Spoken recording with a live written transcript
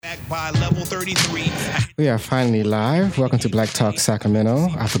We are finally live. Welcome to Black Talk Sacramento.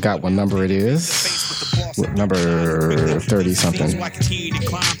 I forgot what number it is. Number 30-something.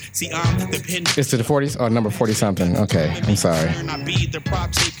 It's to the 40s? Oh, number 40-something. Okay, I'm sorry. It's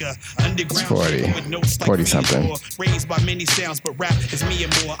 40-something.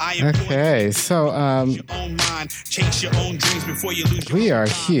 Okay, so we are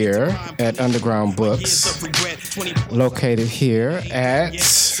here at Underground Books, located here at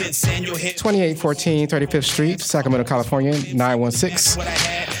 2814 35th Street, Sacramento, California,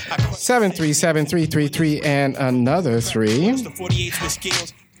 916-737-333 and another 3.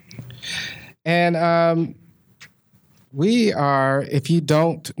 And we are, if you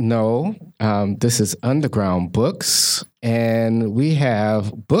don't know, this is Underground Books, and we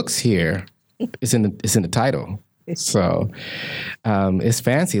have books here. It's in the title. So it's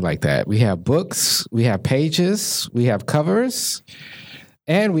fancy like that. We have books, we have pages, we have covers,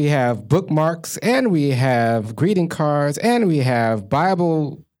 and we have bookmarks, and we have greeting cards, and we have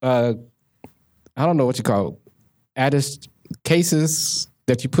Bible, I don't know what you call it, cases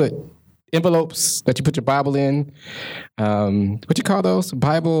that you put, envelopes that you put your Bible in. What you call those?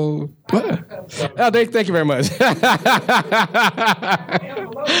 Bible? What? Oh, thank you very much.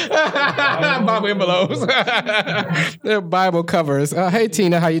 Bible envelopes. They're Bible covers. Hey,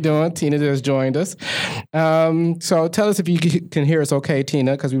 Tina, how you doing? Tina just joined us. So tell us if you can hear us okay,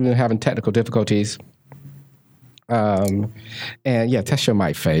 Tina, because we've been having technical difficulties. And yeah, test your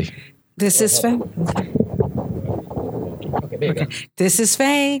mic, Faye. This is Faye. Okay. This is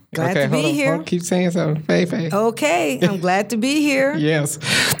Faye. Glad to be here. Keep saying something. Faye. Okay, I'm glad to be here. Yes.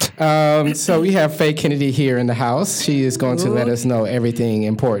 So we have Faye Kennedy here in the house. She is going to let us know everything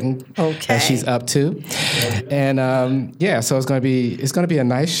important that she's up to. And so it's going to be a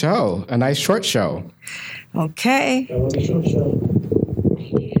nice show, a nice short show. Okay.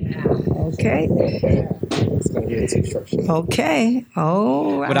 Okay. It's going to be a short show. Okay.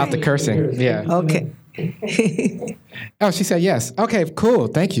 All right. Without the cursing. Yeah. Okay. Oh, she said yes. Okay, cool.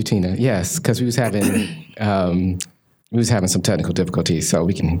 Thank you, Tina. Yes, because we was having some technical difficulties, so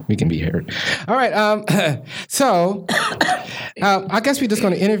we can be heard. All right. So I guess we're just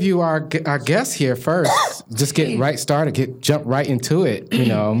going to interview our guests here first. Just get right started. Jump right into it. You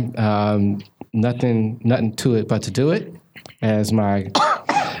know, nothing to it but to do it. As my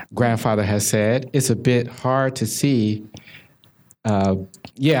grandfather has said, it's a bit hard to see.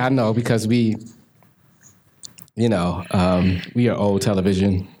 Yeah, I know, because we are old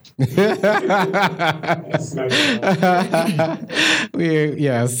television. Our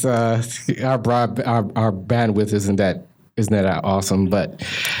bandwidth isn't that awesome, but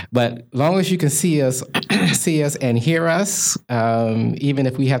long as you can see us and hear us, even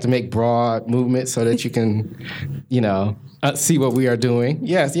if we have to make broad movements so that you can, see what we are doing.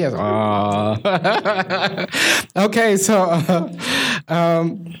 Yes. Okay, so.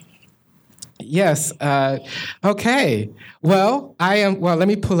 Yes. Okay. Well, let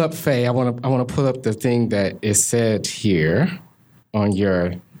me pull up Faye. I want to pull up the thing that is said here on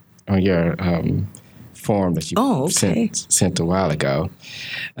your form that you sent a while ago.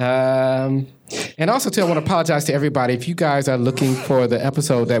 And also, too, I want to apologize to everybody. If you guys are looking for the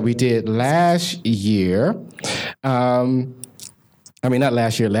episode that we did last year, not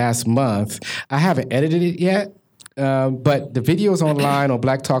last year, last month, I haven't edited it yet. But the video is online on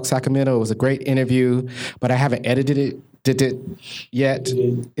Black Talk Sacramento. It was a great interview, but I haven't edited it yet.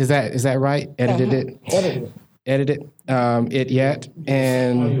 Is that right? Edited it yet.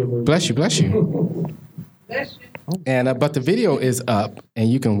 And bless you. And but the video is up, and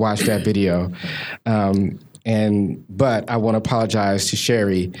you can watch that video. But I want to apologize to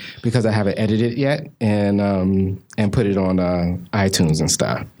Sherry because I haven't edited it yet and put it on iTunes and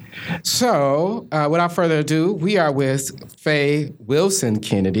stuff. So, without further ado, we are with Faye Wilson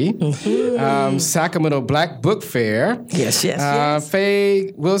Kennedy, Sacramento Black Book Fair. Yes.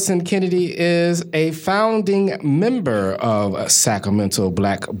 Faye Wilson Kennedy is a founding member of Sacramento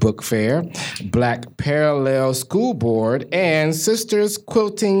Black Book Fair, Black Parallel School Board, and Sisters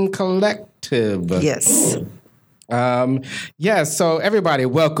Quilting Collective. Yes. So everybody,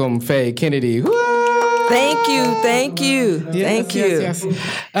 welcome Faye Kennedy. Woo! Thank you. Yes.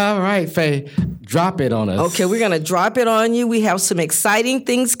 All right, Faye, drop it on us. Okay, we're going to drop it on you. We have some exciting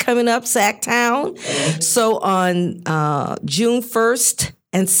things coming up, Sacktown. So on June 1st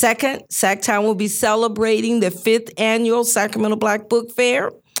and 2nd, Sacktown will be celebrating the 5th annual Sacramento Black Book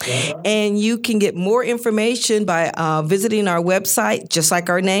Fair. And you can get more information by visiting our website, just like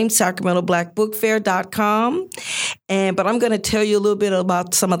our name, SacramentoBlackBookFair.com. But I'm going to tell you a little bit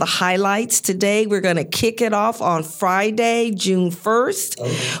about some of the highlights today. We're going to kick it off on Friday, June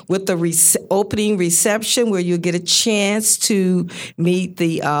 1st, with the opening reception where you'll get a chance to meet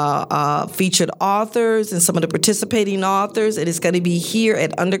the featured authors and some of the participating authors. And it's going to be here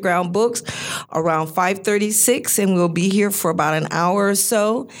at Underground Books around 5:36, and we'll be here for about an hour or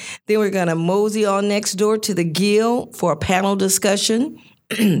so. Then we're going to mosey on next door to the Guild for a panel discussion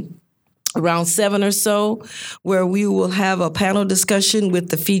around 7 or so, where we will have a panel discussion with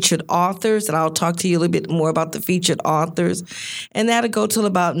the featured authors, and I'll talk to you a little bit more about the featured authors. And that'll go till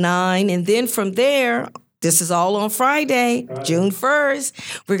about 9. And then from there, this is all on Friday, June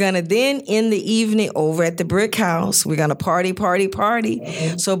 1st. We're going to then end the evening over at the Brick House. We're going to party.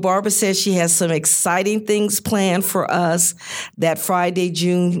 So Barbara says she has some exciting things planned for us that Friday,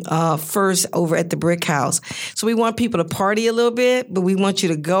 June 1st over at the Brick House. So we want people to party a little bit, but we want you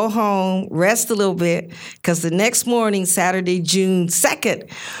to go home, rest a little bit, because the next morning, Saturday, June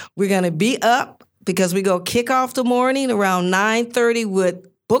 2nd, we're going to be up because we go kick off the morning around 9:30 with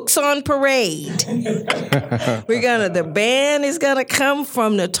Books on Parade. The band is gonna come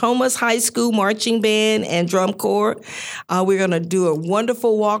from the Thomas High School Marching Band and Drum Corps. We're gonna do a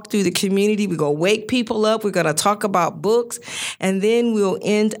wonderful walk through the community. We're gonna wake people up. We're gonna talk about books, and then we'll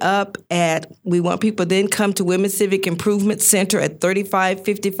end up we want people to then come to Women's Civic Improvement Center at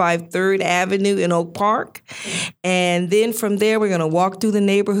 3555 3rd Avenue in Oak Park. And then from there, we're gonna walk through the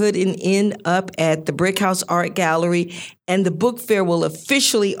neighborhood and end up at the Brick House Art Gallery. And the book fair will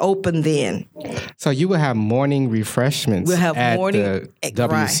officially open then. So you will have morning refreshments at the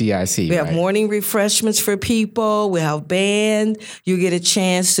WCIC, We have morning refreshments for people. We have band. You get a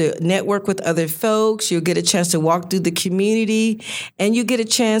chance to network with other folks. You'll get a chance to walk through the community. And you get a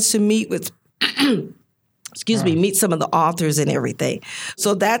chance to meet with meet some of the authors and everything.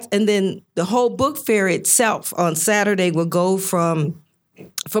 So and then the whole book fair itself on Saturday will go from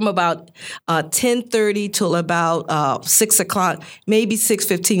about 10:30 till about 6 o'clock, maybe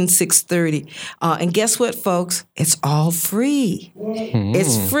 6:15, 6:30. And guess what, folks? It's all free. Mm-hmm.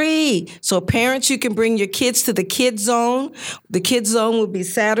 It's free. So parents, you can bring your kids to the Kids Zone. The Kids Zone will be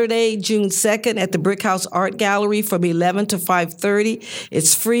Saturday, June 2nd at the Brick House Art Gallery from 11 to 5:30.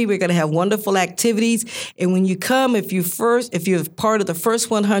 It's free. We're going to have wonderful activities. And when you come, if you're part of the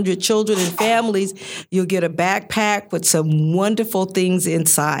first 100 children and families, you'll get a backpack with some wonderful things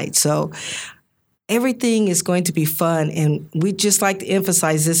inside. So everything is going to be fun, and we just like to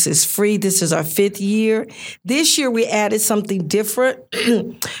emphasize this is free. This is our 5th year. This year we added something different.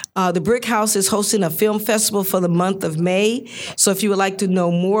 The Brick House is hosting a film festival for the month of May. So if you would like to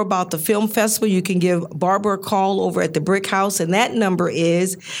know more about the film festival, you can give Barbara a call over at the Brick House, and that number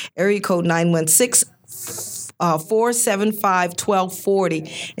is area code 916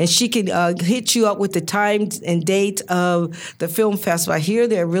 475-1240, and she can hit you up with the time and date of the film festival. I hear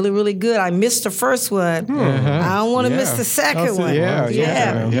they're really, really good. I missed the first one. Mm-hmm. I don't want to miss the second one. Yeah.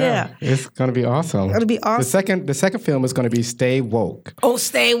 It's going to be awesome. It'll be awesome. The second film is going to be Stay Woke. Oh,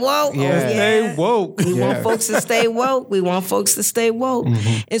 Stay Woke. Yeah. Oh, yeah. Stay woke. We want folks to stay woke.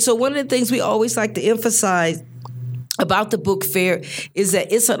 Mm-hmm. And so one of the things we always like to emphasize about the book fair is that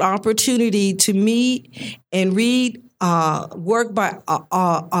it's an opportunity to meet and read work by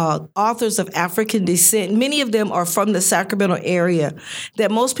authors of African descent. Many of them are from the Sacramento area that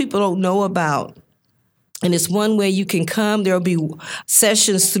most people don't know about. And it's one way you can come. There will be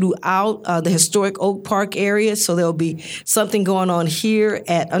sessions throughout the historic Oak Park area. So there'll be something going on here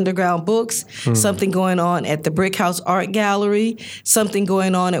at Underground Books, something going on at the Brick House Art Gallery, something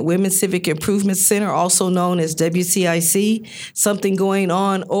going on at Women's Civic Improvement Center, also known as WCIC, something going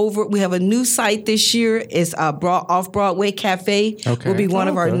on we have a new site this year. It's Off-Broadway Cafe will be one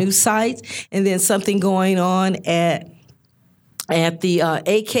of our new sites. And then something going on at the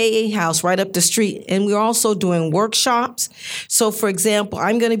AKA house right up the street. And we're also doing workshops. So, for example,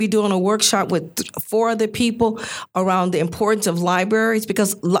 I'm going to be doing a workshop with 4 other people around the importance of libraries,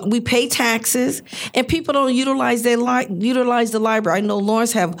 because we pay taxes and people don't utilize the library. I know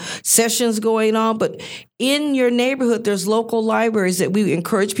Lawrence have sessions going on, but in your neighborhood, there's local libraries that we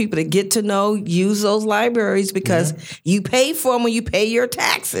encourage people to get to know, use those libraries, because you pay for them when you pay your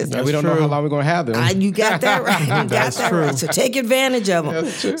taxes. And we don't know how long we're going to have them. You got that right. You got that right. So take advantage of them.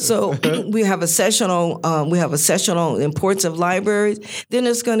 So we have a session on the importance of libraries. Then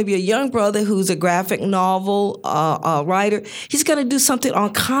there's going to be a young brother who's a graphic novel writer. He's going to do something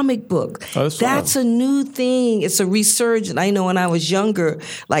on comic book. That's a new thing. It's a resurgence. I know when I was younger,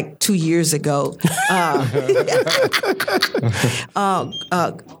 like 2 years ago,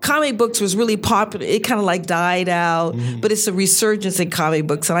 Comic books was really popular. It kind of like died out, but it's a resurgence in comic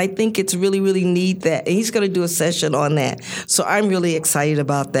books, and I think it's really, really neat that. And he's going to do a session on that, so I'm really excited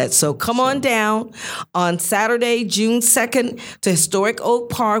about that. So come on down on Saturday, June 2nd, to Historic Oak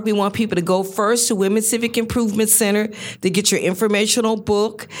Park. We want people to go first to Women's Civic Improvement Center to get your informational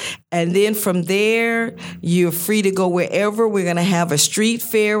book, and then from there, you're free to go wherever. We're going to have a street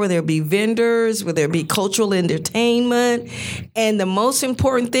fair where there'll be vendors, where there'll be cultural entertainment. And the most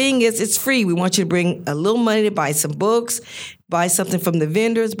important thing is it's free. We want you to bring a little money to buy some books, buy something from the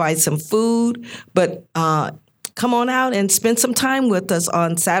vendors, buy some food. But come on out and spend some time with us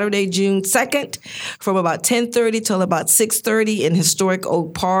on Saturday, June 2nd from about 10:30 till about 6:30 in Historic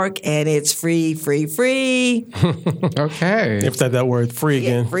Oak Park. And it's free. Okay. Emphasize that word, free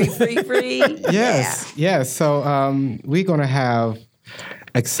again. Free. Yes. So we're going to have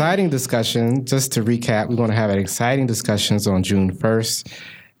exciting discussion. Just to recap, we're going to have an exciting discussions on June 1st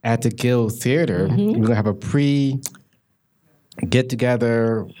at the Guild Theater. We're going to have a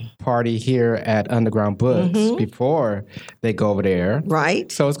get-together party here at Underground Books before they go over there.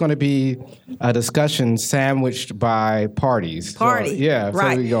 Right. So it's going to be a discussion sandwiched by parties. Party. So, yeah.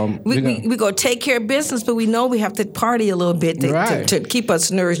 Right. So we go take care of business, but we know we have to party a little bit to keep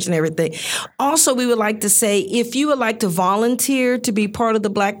us nourished and everything. Also, we would like to say, if you would like to volunteer to be part of the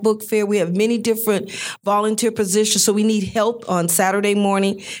Black Book Fair, we have many different volunteer positions. So we need help on Saturday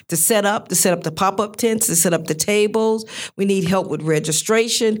morning to set up the pop-up tents, to set up the tables. We need help with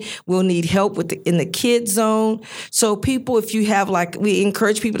registration. We'll need help in the kids zone. So people, if you have we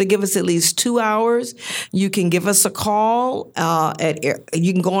encourage people to give us at least 2 hours. You can give us a call.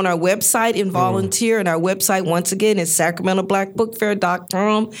 You can go on our website and volunteer. And our website, once again, is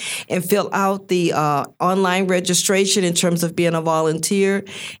SacramentoBlackBookFair.com and fill out the online registration in terms of being a volunteer.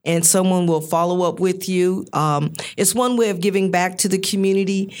 And someone will follow up with you. It's one way of giving back to the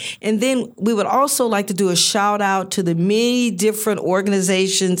community. And then we would also like to do a shout out to the many different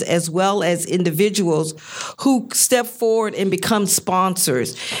organizations as well as individuals who step forward and become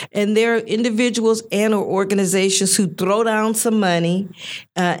sponsors. And there are individuals and or organizations who throw down some money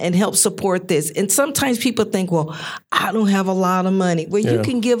and help support this. And sometimes people think, well, I don't have a lot of money. Well, you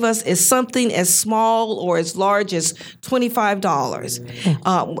can give us something as small or as large as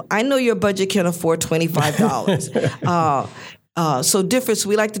 $25. I know your budget can afford $25. So different. So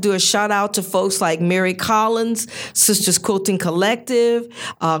we like to do a shout out to folks like Mary Collins, Sisters Quilting Collective,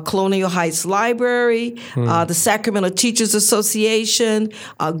 Colonial Heights Library, the Sacramento Teachers Association.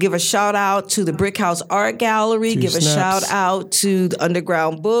 Give a shout out to the Brick House Art Gallery. Give a shout out to the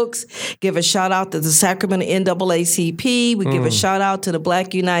Underground Books. Give a shout out to the Sacramento NAACP. We give a shout out to the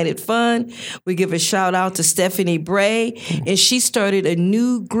Black United Fund. We give a shout out to Stephanie Bray, and she started a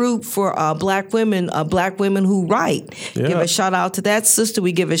new group for Black women who write. Yeah. Give a shout out to that sister.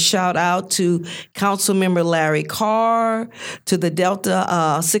 We give a shout out to Councilmember Larry Carr, to the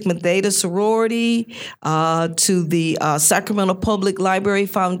Delta Sigma Theta sorority, to the Sacramento Public Library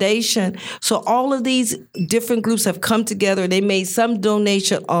Foundation. So all of these different groups have come together. They made some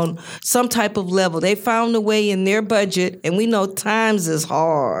donation on some type of level. They found a way in their budget, and we know times is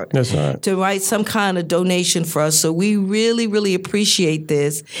hard. That's right. To write some kind of donation for us. So we really, really appreciate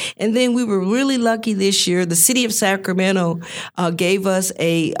this. And then we were really lucky this year. The city of Sacramento gave us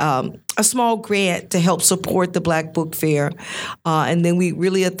a small grant to help support the Black Book Fair. And then we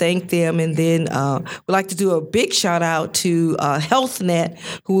really thank them. And then we'd like to do a big shout out to HealthNet,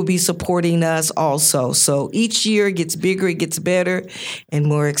 who will be supporting us also. So each year it gets bigger, it gets better, and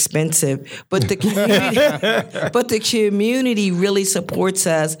more expensive. But the community really supports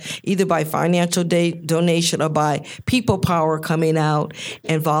us either by financial donation or by people power coming out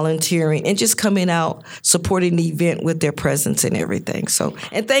and volunteering and just coming out supporting the event with their presence and everything. So,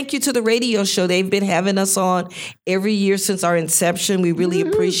 and thank you to the radio show. They've been having us on every year since our inception. We really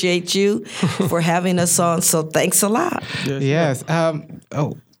appreciate you for having us on. So thanks a lot. Yes.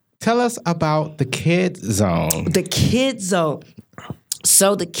 Tell us about the Kids Zone. The Kids Zone.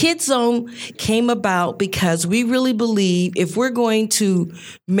 So the Kids Zone came about because we really believe if we're going to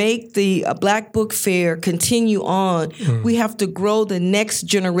make the Black Book Fair continue on, we have to grow the next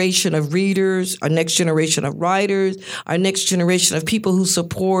generation of readers, our next generation of writers, our next generation of people who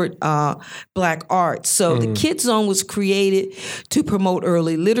support Black art. So the Kids Zone was created to promote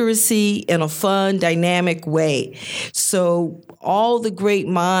early literacy in a fun, dynamic way. So all the great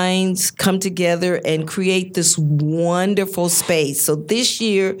minds come together and create this wonderful space. So this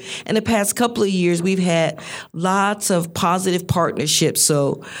year and the past couple of years, we've had lots of positive partnerships.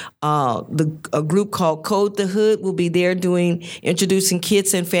 So a group called Code the Hood will be there introducing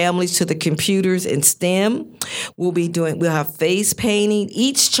kids and families to the computers and STEM. We'll have face painting.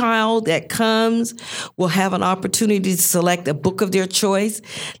 Each child that comes will have an opportunity to select a book of their choice.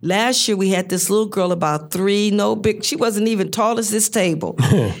 Last year, we had this little girl about 3, she wasn't even tall as this table.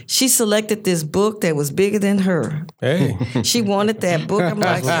 She selected this book that was bigger than her. Hey. She wanted that book. I'm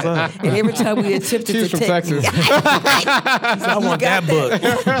like, and every time we attempted She's to from take Texas. I want that book. She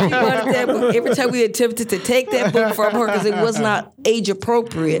wanted that book. Every time we attempted to take that book from her because it was not age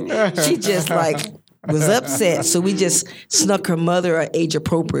appropriate, she just was upset. So we just snuck her mother an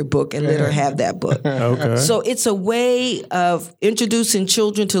age-appropriate book and let her have that book. Okay. So it's a way of introducing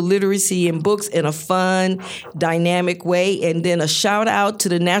children to literacy in books in a fun, dynamic way. And then a shout-out to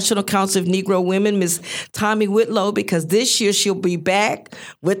the National Council of Negro Women, Miss Tommy Whitlow, because this year she'll be back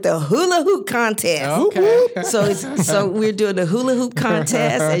with the hula hoop contest. Okay. So we're doing the hula hoop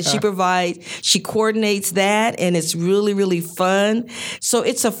contest, and she coordinates that, and it's really, really fun. So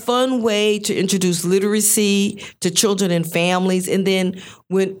it's a fun way to introduce literacy to children and families. And then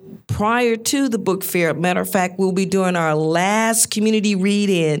prior to the book fair, matter of fact, we'll be doing our last community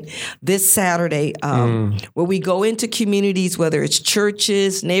read-in this Saturday, where we go into communities, whether it's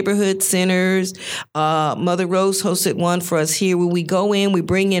churches, neighborhood centers. Mother Rose hosted one for us here, where we go in, we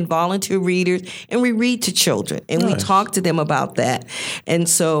bring in volunteer readers, and we read to children, and we talk to them about that. And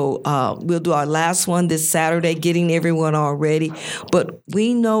so we'll do our last one this Saturday, getting everyone all ready. But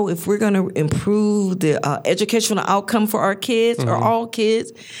we know if we're going to improve the educational outcome for our kids, or all kids,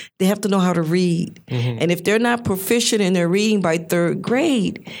 they have to know how to read. And if they're not proficient in their reading by 3rd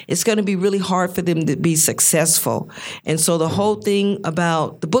grade, it's going to be really hard for them to be successful. And so the whole thing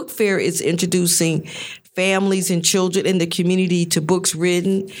about the book fair is introducing families and children in the community to books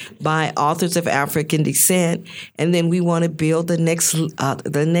written by authors of African descent. And then we want to build the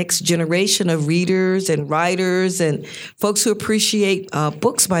next generation of readers and writers and folks who appreciate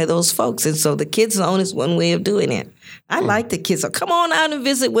books by those folks. And so the Kids Zone is one way of doing it. I like the Kids Zone. Come on out and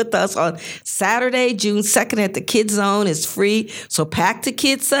visit with us on Saturday, June 2nd at the Kids Zone. It's free. So pack the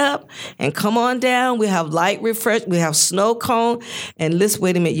kids up and come on down. We have light refresh. We have snow cone. And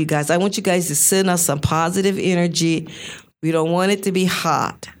wait a minute, you guys. I want you guys to send us some positive energy. We don't want it to be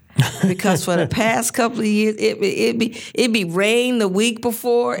hot. Because for the past couple of years, it'd be rain the week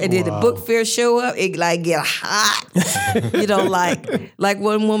before, and then the book fair show up, it get hot. Like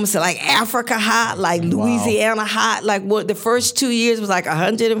one woman said, like Africa hot, like Louisiana hot. Like the first 2 years was like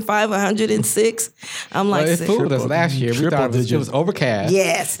 105, 106. I'm like, it fooled us last year. We thought it was overcast.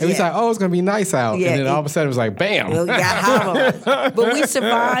 Yes. And we thought, it's going to be nice out. Yeah, and then all of a sudden it was like, bam. It got hot on us. But we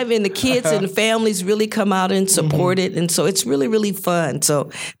survived, and the kids and the families really come out and support it. And so it's really, really fun.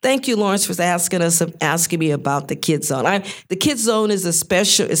 So thank you, Lawrence, for asking me about the Kids Zone. The Kids Zone is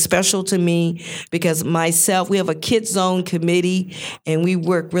special to me because we have a Kids Zone committee, and we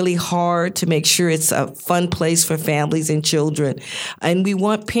work really hard to make sure it's a fun place for families and children. And we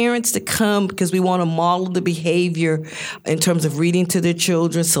want parents to come because we want to model the behavior in terms of reading to their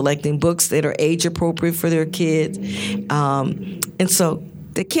children, selecting books that are age appropriate for their kids. And so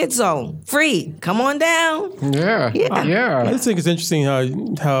the Kids Zone, free. Come on down. Yeah. I just think it's interesting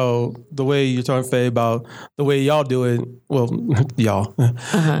how the way you're talking, Faye, about the way y'all do it. Well, y'all,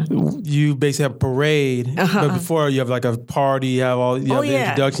 you basically have a parade, but before you have like a party. You have the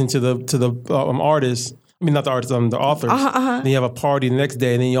introduction to the artists. I mean, not the artists, the authors. Then you have a party the next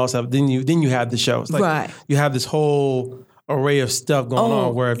day, and then you also have you have the shows. Like, you have this whole array of stuff going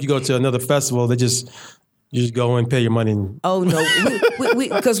on. Where if you go to another festival, you just go and pay your money. Oh, no.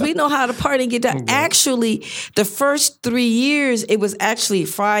 Because we know how to party and get done. Actually, the first 3 years, it was actually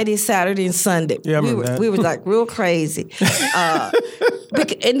Friday, Saturday, and Sunday. Yeah, we were like real crazy.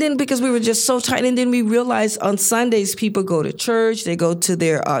 And then because we were just so tight, and then we realized on Sundays, people go to church, they go to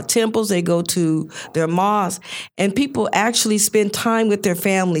their temples, they go to their mosques, and people actually spend time with their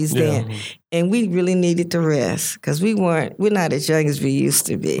families then. And we really needed to rest because we're not as young as we used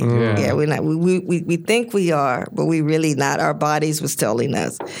to be. Yeah, we're not. We think we are, but we really not. Our bodies was telling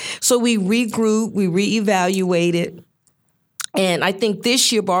us. So we regrouped, we reevaluated. And I think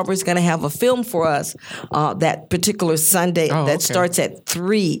this year Barbara's going to have a film for us that particular Sunday starts at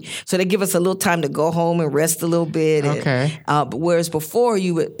 3. So they give us a little time to go home and rest a little bit. But whereas before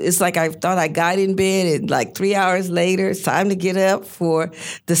it's like I thought I got in bed and like 3 hours later it's time to get up for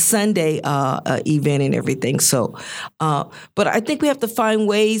the Sunday event and everything. So, but I think we have to find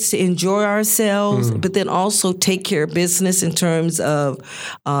ways to enjoy ourselves, but then also take care of business in terms of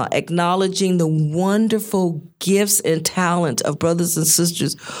acknowledging the wonderful gifts and talent of brothers and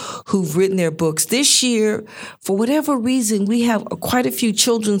sisters who've written their books. This year, for whatever reason, we have quite a few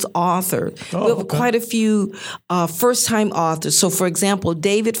children's authors. We have quite a few first-time authors. So, for example,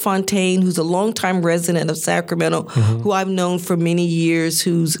 David Fontaine, who's a longtime resident of Sacramento, who I've known for many years,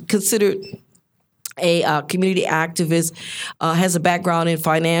 who's considered a community activist, has a background in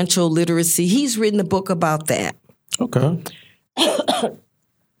financial literacy. He's written a book about that. Okay.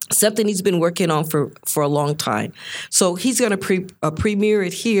 Something he's been working on for a long time. So he's going to premiere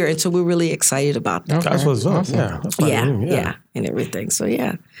it here, and so we're really excited about that. Okay. That's what's up. Awesome. Yeah. That's Yeah, and everything. So,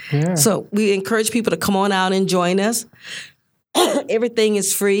 yeah. So we encourage people to come on out and join us. Everything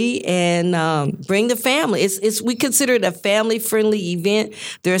is free, and bring the family. We consider it a family-friendly event.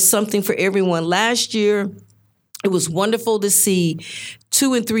 There's something for everyone. Last year, it was wonderful to see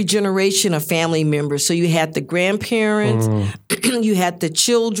 2 and 3 generation of family members. So you had the grandparents, you had the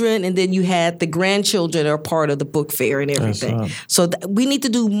children, and then you had the grandchildren that are part of the book fair and everything. So we need to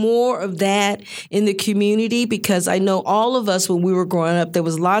do more of that in the community, because I know all of us, when we were growing up, there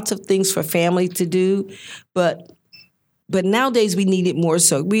was lots of things for family to do, but nowadays we need it more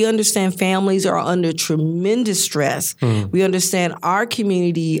so. We understand families are under tremendous stress. We understand our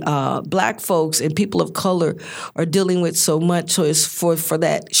community, Black folks and people of color, are dealing with so much. So it's for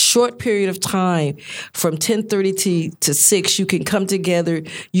that short period of time, from 10:30 to 6, you can come together.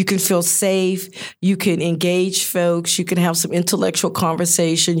 You can feel safe. You can engage folks. You can have some intellectual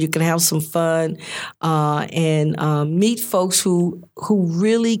conversation. You can have some fun, and meet folks who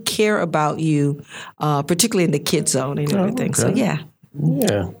really care about you, particularly in the kid zone and everything. Okay. So yeah.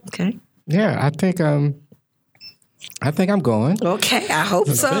 Okay. Yeah, I think I'm going. Okay, I hope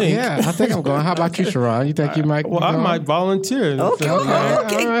so. Yeah, I think I'm going. How about you, Sharon? You think you might? Well, I might volunteer. Okay.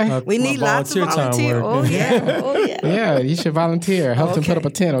 Right. We need lots of volunteers. Oh yeah. Yeah, you should volunteer. Help them put up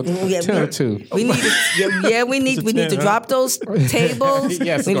a tent or 10 or 2. We need to drop those tables.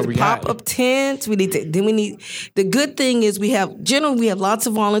 Yes, we need to pop up tents. The good thing is we have lots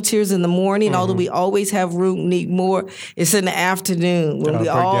of volunteers in the morning, although we always have room, need more. It's in the afternoon when we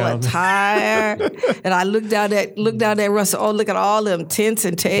all are tired. And I looked down at Russell. Oh, look at all them tents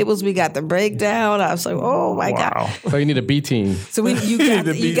and tables. We got the breakdown. I was like, oh my God. So you need a B team. So you got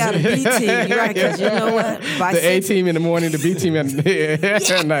a B team. You're right, because you know what? The A team in the morning, the B team at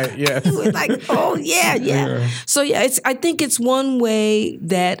night. Yes. It was like, oh yeah. So yeah, I think it's one way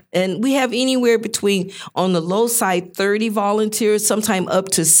that, and we have anywhere between, on the low side, 30 volunteers, sometime up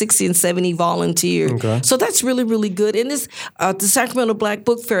to 60 and 70 volunteers. Okay. So that's really, really good. And this, the Sacramento Black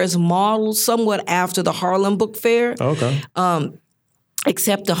Book Fair is modeled somewhat after the Harlem Book Fair. Okay.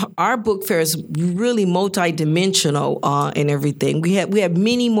 Except our book fair is really multidimensional and everything. We have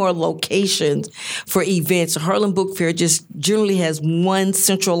many more locations for events. The Harlem Book Fair just generally has one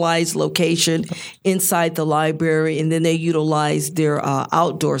centralized location inside the library, and then they utilize their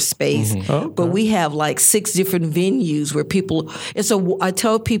outdoor space. Okay. But we have like 6 different venues where I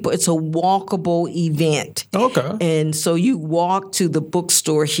tell people it's a walkable event. Okay. And so you walk to the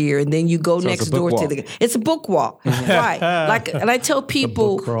bookstore here, and then you go next door to it's a book walk. Right. And I tell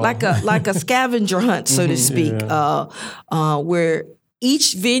people like a scavenger hunt, so to speak, where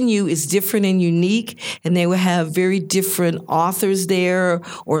each venue is different and unique, and they will have very different authors there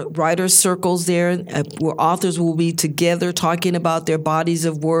or writers' circles there, where authors will be together talking about their bodies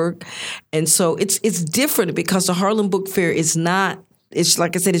of work. And so it's different, because the Harlem Book Fair is not. It's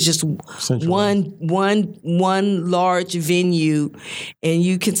like I said, it's just one large venue, and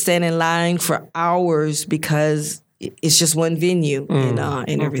you can stand in line for hours because it's just one venue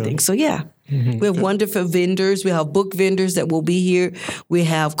and everything. So yeah. Mm-hmm. We have wonderful vendors. We have book vendors that will be here. We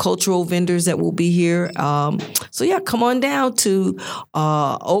have cultural vendors that will be here. So yeah, come on down to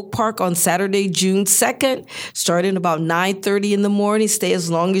Oak Park on Saturday, June 2nd, starting about 9:30 in the morning. Stay as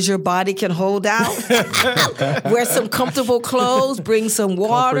long as your body can hold out. Wear some comfortable clothes, bring some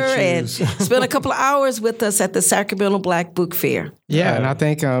water, and spend a couple of hours with us at the Sacramento Black Book Fair. Yeah, and I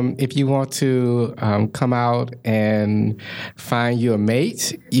think if you want to come out and find you a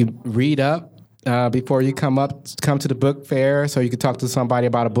mate, you read up before you come to the book fair, so you could talk to somebody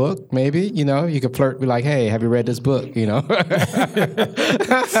about a book. Maybe you could flirt, be like, "Hey, have you read this book?"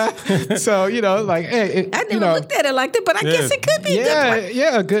 So like, hey, I never looked at it like that, but I guess it could be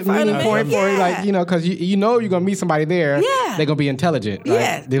a good meeting point for you, like because you're gonna meet somebody there. Yeah, they're gonna be intelligent.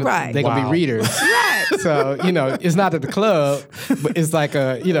 Yeah, right. They're gonna be readers. Right. So it's not at the club, but it's like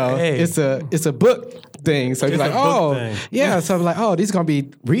it's a book thing. So you're like, yeah. So I'm like, these are gonna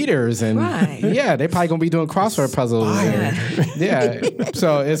be readers, and yeah, they're probably gonna be doing crossword puzzles. Yeah,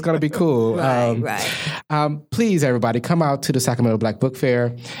 so it's gonna be cool. Please, everybody, come out to the Sacramento Black Book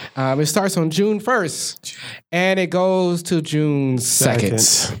Fair. It starts on June 1st, and it goes to June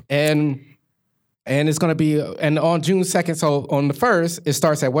 2nd. And it's going to be, and on June 2nd, so on the 1st, it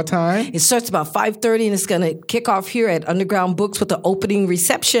starts at what time? It starts about 5:30, and it's going to kick off here at Underground Books with the opening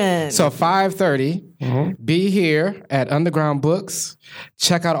reception. So 5:30, be here at Underground Books.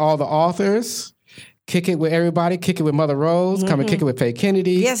 Check out all the authors. Kick it with everybody. Kick it with Mother Rose. Come and kick it with Faye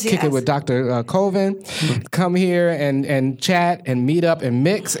Kennedy. Kick it with Dr. Colvin. Come here and chat and meet up and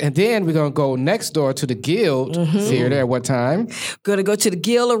mix. And then we're going to go next door to the Guild Theater at what time? Going to go to the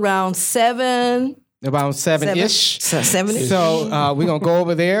Guild around 7. About 7-ish. 7-ish. So we're going to go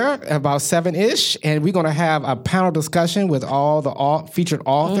over there about 7-ish, and we're going to have a panel discussion with all the featured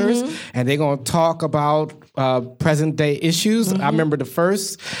authors, and they're going to talk about present day issues. I remember the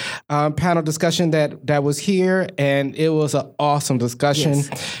first panel discussion that was here, and it was an awesome discussion.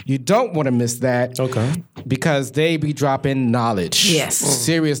 Yes. You don't want to miss that. Okay. Because they be dropping knowledge. Yes.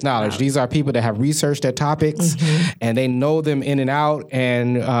 Serious knowledge. These are people that have researched their topics, and they know them in and out,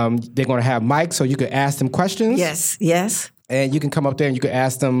 and they're going to have mics so you can ask them questions. Yes. And you can come up there and you can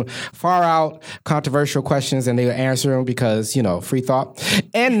ask them far out controversial questions, and they'll answer them because, free thought.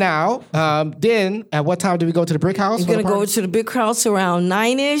 And now, then at what time do we go to the Brick House? We're going to go to the Brick House around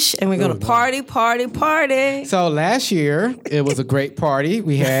 9-ish, and we're going to party. So last year, it was a great party.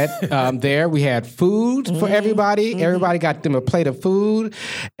 We had there, we had food for everybody. Everybody got them a plate of food,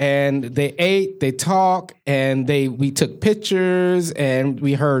 and they ate, they talked, and we took pictures, and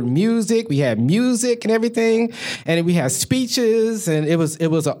we heard music. We had music and everything, and we had speeches, and it was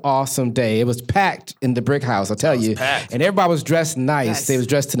an awesome day. It was packed in the Brick House, I'll tell you. Packed. And everybody was dressed nice. Yes. They was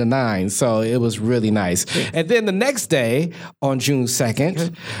dressed to the nines, so it was really nice. And then the next day, on June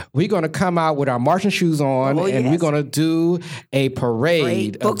 2nd, we're going to come out with our marching shoes on, and we're going to do a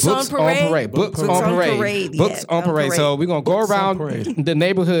parade. Books on parade. Books on parade. So we're going to go around the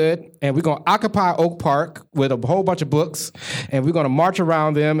neighborhood, and we're going to occupy Oak Park with a whole bunch of books, and we're going to march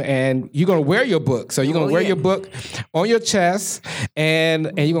around them, and you're going to wear your book. So you're going to wear your book on your chest, and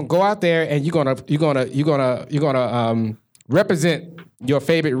you're gonna go out there, and you're gonna represent your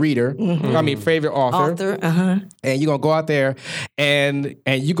favorite reader. Favorite author. And you're gonna go out there, and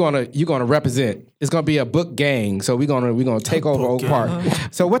you're gonna represent. It's gonna be a book gang. So we're gonna take over Oak Park.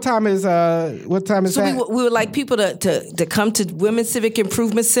 So what time is that? We would like people to come to Women's Civic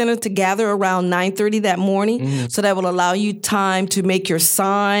Improvement Center to gather around 9:30 that morning. So that will allow you time to make your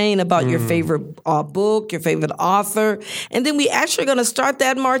sign about your favorite book, your favorite author, and then we actually gonna start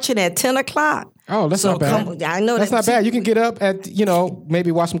that marching at 10 o'clock. Oh, that's not bad. I know that's not bad. You can get up at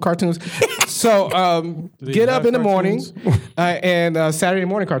maybe watch some cartoons. So get up in the morning and Saturday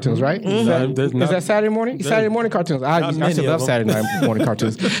morning cartoons, right? Is that Saturday morning? Saturday morning cartoons. I still love Saturday night morning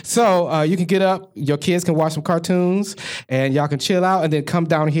cartoons. So you can get up. Your kids can watch some cartoons, and y'all can chill out, and then come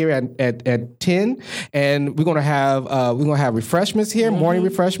down here at 10, and we're gonna have refreshments here, morning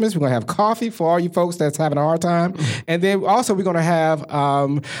refreshments. We're gonna have coffee for all you folks that's having a hard time, and then also we're gonna have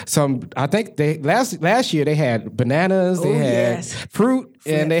some. I think last year they had bananas, they had fruit,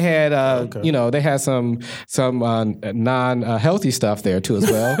 and they had they had some non-healthy stuff there too as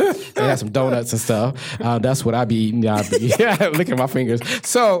well. They had some donuts and stuff. That's what I be eating. I be licking my fingers.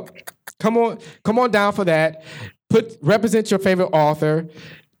 So come on down for that. Represent your favorite author.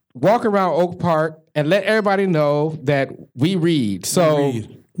 Walk around Oak Park and let everybody know that we read. So.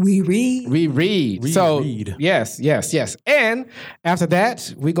 We read. Yes. And after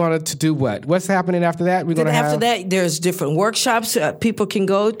that, we're going to do what? What's happening after that? After that, there's different workshops people can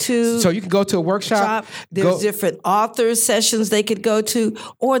go to. So you can go to a workshop. There's different author sessions they could go to,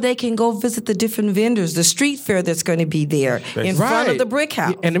 or they can go visit the different vendors, the street fair that's going to be there in front of the Brick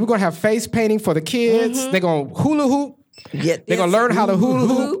House. And then we're going to have face painting for the kids. They're going to hula hoop. They're going to learn how to hula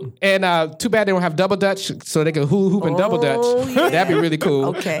hoop. And too bad they don't have double dutch, so they can hula hoop and double dutch. Yeah. That'd be really cool.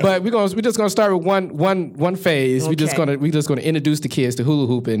 Okay. But we're just going to start with one phase. Okay. We're just going to introduce the kids to hula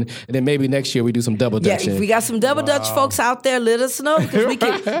hooping, and then maybe next year we do some double dutch. Yeah, if we got some double dutch folks out there, let us know, because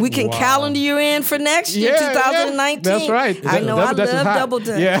we can calendar you in for next year, 2019. That's right. I know I love double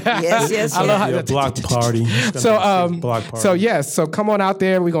dutch. Yeah. Yes. I love how block party. So come on out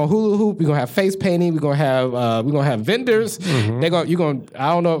there. We're going to hula hoop. We're going to have face painting. We're going to have vendors. You're going to,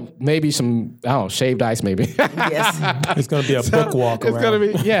 I don't know, maybe some, shaved ice maybe. Yes. It's going to be a book walk around. It's going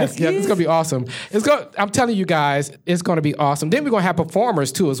to be, it's going to be awesome. I'm telling you guys, it's going to be awesome. Then we're going to have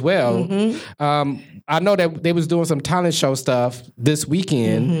performers too as well. I know that they was doing some talent show stuff this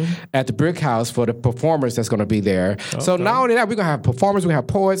weekend at the Brick House for the performers that's going to be there. Okay. So not only that, we're going to have performers. We have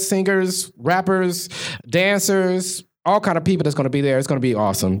poets, singers, rappers, dancers, all kind of people that's going to be there. It's going to be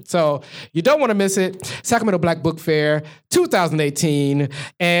awesome. So you don't want to miss it. Sacramento Black Book Fair 2018.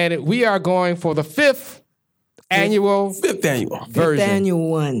 And we are going for the fifth annual version. Fifth annual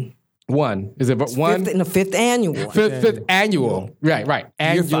one. One. Is it one? Fifth annual. Fifth annual. Right.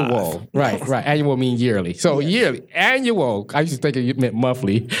 Annual. Right. Annual means yearly. So yearly. Annual. I used to think it meant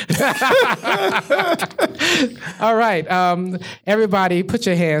monthly. All right. Everybody, put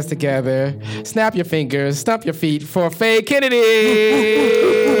your hands together. Snap your fingers. Stump your feet for Faye Kennedy.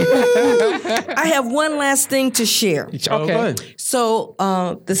 I have one last thing to share. Okay. So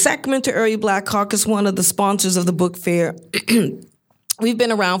the Sacramento Area Black Caucus, one of the sponsors of the book fair, we've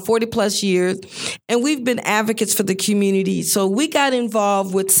been around 40 plus years, and we've been advocates for the community. So we got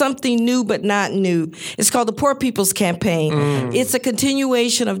involved with something new but not new. It's called the Poor People's Campaign. It's a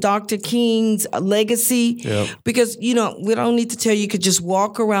continuation of Dr. King's legacy because, we don't need to tell you, you could just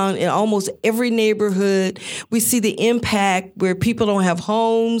walk around in almost every neighborhood. We see the impact where people don't have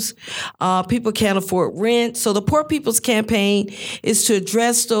homes, people can't afford rent. So the Poor People's Campaign is to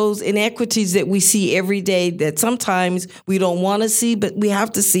address those inequities that we see every day that sometimes we don't want to see, but we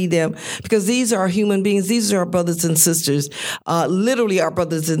have to see them because these are human beings. These are our brothers and sisters, literally our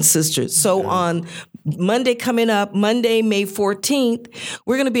brothers and sisters. So on Monday coming up, Monday, May 14th,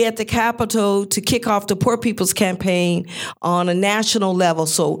 we're going to be at the Capitol to kick off the Poor People's Campaign on a national level.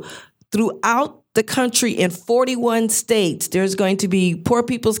 So throughout the country in 41 states, there's going to be Poor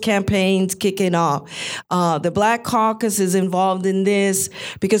People's Campaigns kicking off. The Black Caucus is involved in this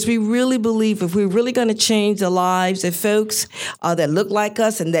because we really believe if we're really going to change the lives of folks that look like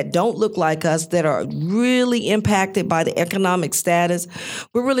us and that don't look like us, that are really impacted by the economic status,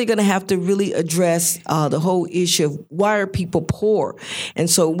 we're really going to have to really address the whole issue of why are people poor. And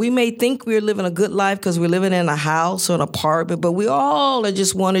so we may think we're living a good life because we're living in a house or an apartment, but we all are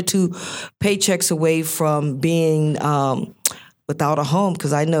just 1 or 2 paychecks away from being without a home,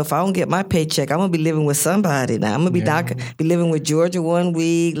 because I know if I don't get my paycheck, I'm going to be living with somebody now. I'm going to be living with Georgia 1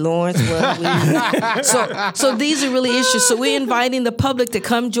 week, Lawrence 1 week. So these are really issues. So we're inviting the public to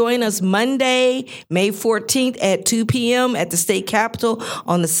come join us Monday, May 14th at 2 p.m. at the state capitol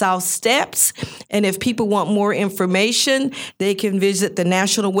on the South Steps. And if people want more information, they can visit the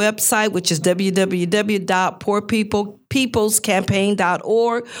national website, which is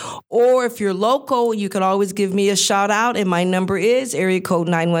www.poorpeoplescampaign.org. Or if you're local, you can always give me a shout out, and my number is area code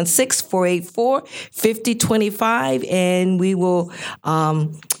 916-484-5025, and we will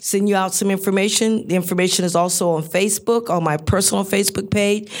send you out some information. The information is also on Facebook, on my personal Facebook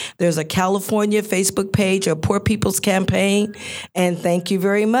page. There's a California Facebook page, a Poor People's Campaign, and thank you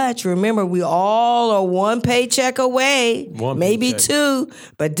very much. Remember, we all are 1 paycheck away, maybe 2,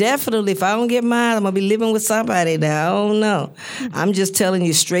 but definitely if I don't get mine, I'm going to be living with somebody now. I don't know. I'm just telling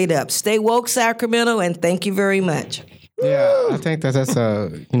you straight up. Stay woke, Sacramento, and thank you very much. Yeah, I think that's as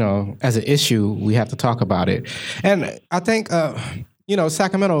an issue, we have to talk about it. And I think,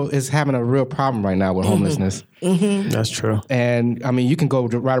 Sacramento is having a real problem right now with homelessness. Mm-hmm. That's true. And I mean, you can go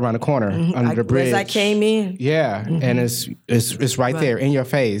right around the corner under the bridge. As I came in. Yeah, and it's right there in your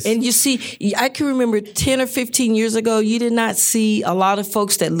face. And you see, I can remember 10 or 15 years ago, you did not see a lot of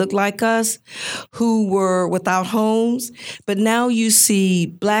folks that looked like us who were without homes. But now you see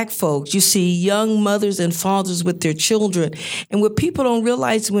Black folks, you see young mothers and fathers with their children. And what people don't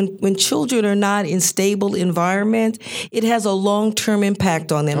realize, when children are not in stable environments, it has a long-term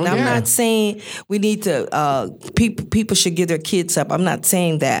impact on them. Oh, now, yeah. I'm not saying we need to... people should give their kids up. I'm not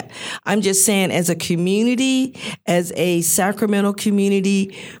saying that. I'm just saying as a community, as a Sacramento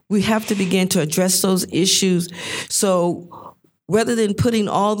community, we have to begin to address those issues. So rather than putting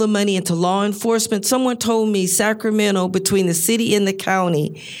all the money into law enforcement, someone told me Sacramento, between the city and the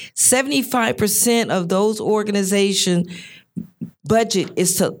county, 75% of those organizations' budget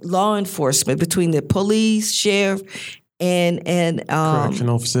is to law enforcement, between the police, sheriff, and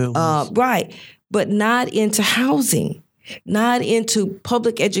correctional facilities. Right. But not into housing, not into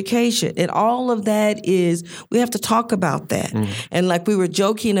public education. And all of that is, we have to talk about that. And like we were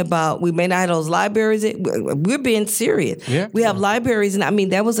joking about, we may not have those libraries. We're being serious. Yeah. We have libraries. And I mean,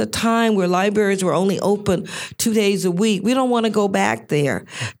 there was a time where libraries were only open 2 days a week. We don't want to go back there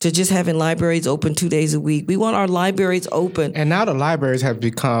to just having libraries open 2 days a week. We want our libraries open. And now the libraries have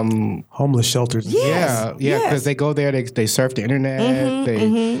become homeless shelters. Yeah, because they go there, they surf the internet,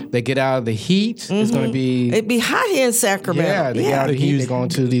 they get out of the heat. It's going to be... It'd be hot here in Sacramento. Sacramento. Yeah, they get out of heat. They're going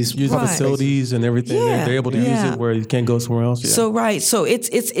to these use facilities and everything. Yeah. They're able to use it where you can't go somewhere else. Yeah. So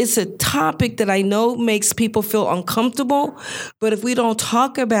it's a topic that I know makes people feel uncomfortable, but if we don't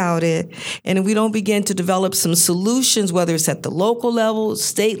talk about it and if we don't begin to develop some solutions, whether it's at the local level,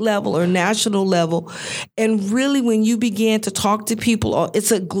 state level, or national level, and really when you begin to talk to people,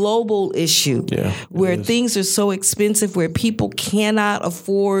 it's a global issue where things are so expensive, where people cannot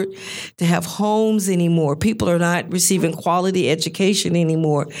afford to have homes anymore. People are not receiving quality education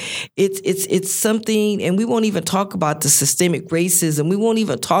anymore. It's something, and we won't even talk about the systemic racism. We won't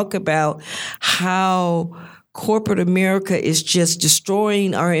even talk about how corporate America is just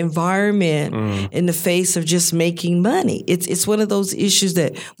destroying our environment in the face of just making money. It's one of those issues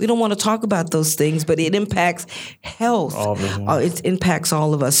that we don't want to talk about those things, but it impacts health. It impacts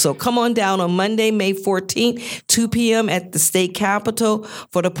all of us. So come on down on Monday, May 14th, 2 p.m. at the state capitol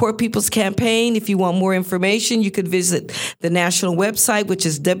for the Poor People's Campaign. If you want more information, you could visit the national website, which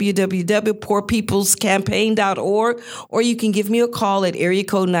is www.poorpeoplescampaign.org, or you can give me a call at area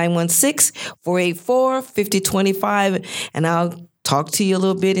code 916-484-5025, and I'll talk to you a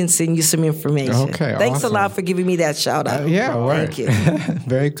little bit and send you some information. Okay, Thanks awesome. a lot for giving me that shout out. Thank you.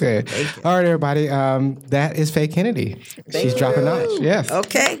 Very good. All right, everybody. That is Faye Kennedy. She's dropping knowledge. Yes.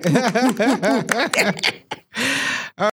 Okay.